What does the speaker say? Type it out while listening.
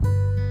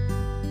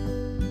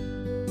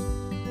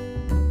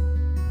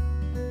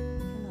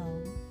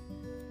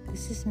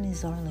is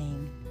Ms.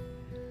 Arlene.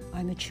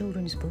 I'm a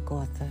children's book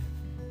author.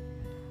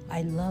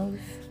 I love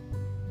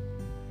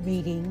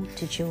reading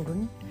to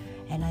children,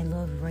 and I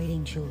love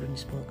writing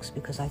children's books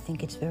because I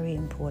think it's very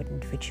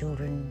important for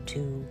children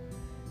to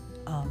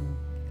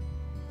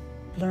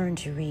learn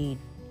to read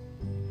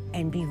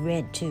and be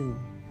read to.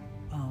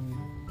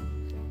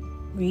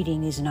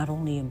 Reading is not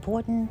only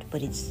important,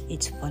 but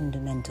it's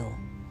fundamental.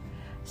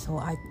 So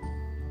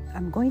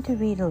I'm going to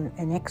read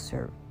an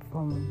excerpt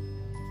from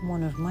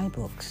one of my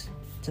books.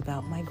 It's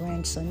about my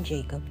grandson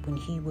Jacob when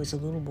he was a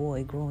little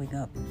boy growing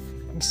up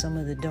and some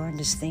of the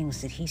darndest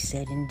things that he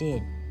said and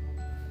did.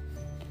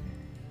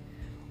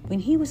 When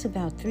he was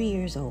about 3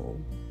 years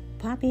old,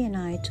 Poppy and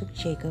I took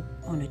Jacob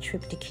on a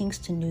trip to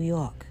Kingston, New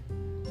York.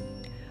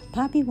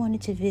 Poppy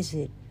wanted to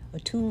visit a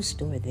tool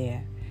store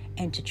there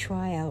and to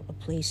try out a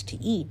place to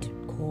eat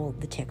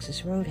called the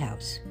Texas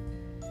Roadhouse.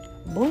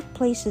 Both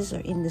places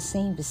are in the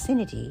same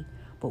vicinity,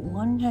 but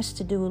one has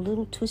to do a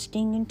little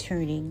twisting and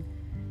turning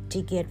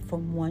to get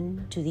from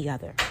one to the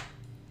other.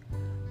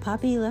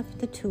 Poppy left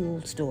the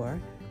tool store,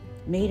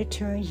 made a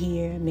turn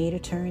here, made a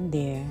turn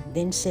there,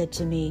 then said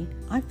to me,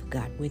 "I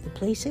forgot where the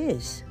place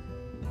is."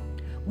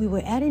 We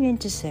were at an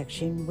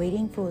intersection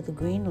waiting for the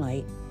green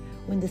light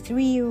when the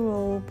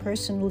 3-year-old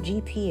personal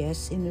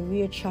GPS in the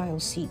rear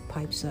child seat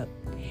pipes up.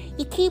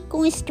 You keep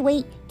going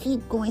straight,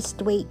 keep going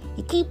straight.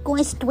 You keep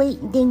going straight,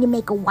 and then you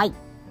make a white.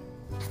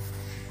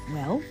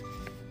 Well,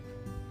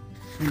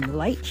 when the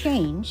light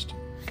changed,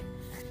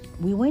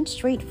 we went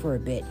straight for a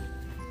bit,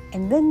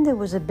 and then there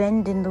was a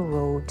bend in the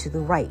road to the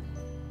right.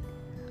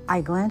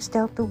 I glanced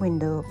out the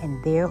window,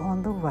 and there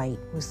on the right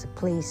was the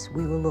place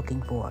we were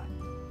looking for,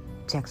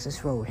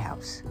 Texas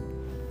Roadhouse.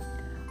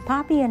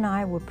 Poppy and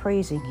I were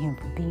praising him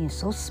for being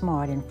so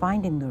smart in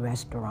finding the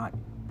restaurant,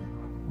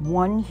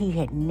 one he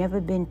had never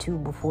been to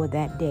before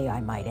that day, I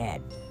might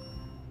add.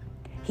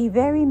 He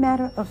very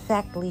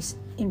matter-of-factly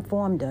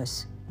informed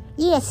us,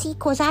 "Yeah, see,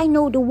 'cause I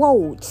know the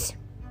roads."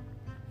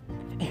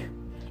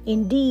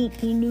 Indeed,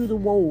 he knew the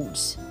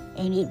roads,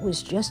 and it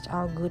was just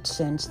our good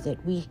sense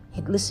that we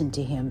had listened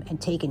to him and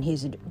taken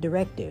his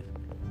directive.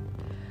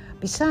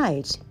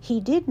 Besides, he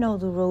did know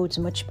the roads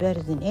much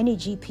better than any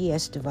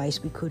GPS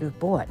device we could have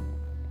bought.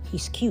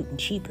 He's cute and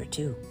cheaper,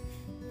 too.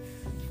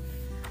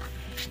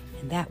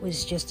 And that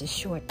was just a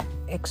short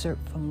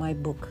excerpt from my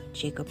book,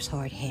 Jacob's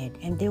Hard Head,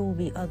 and there will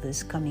be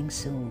others coming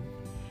soon.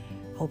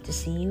 Hope to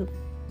see you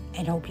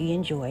and hope you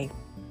enjoy.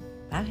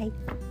 Bye.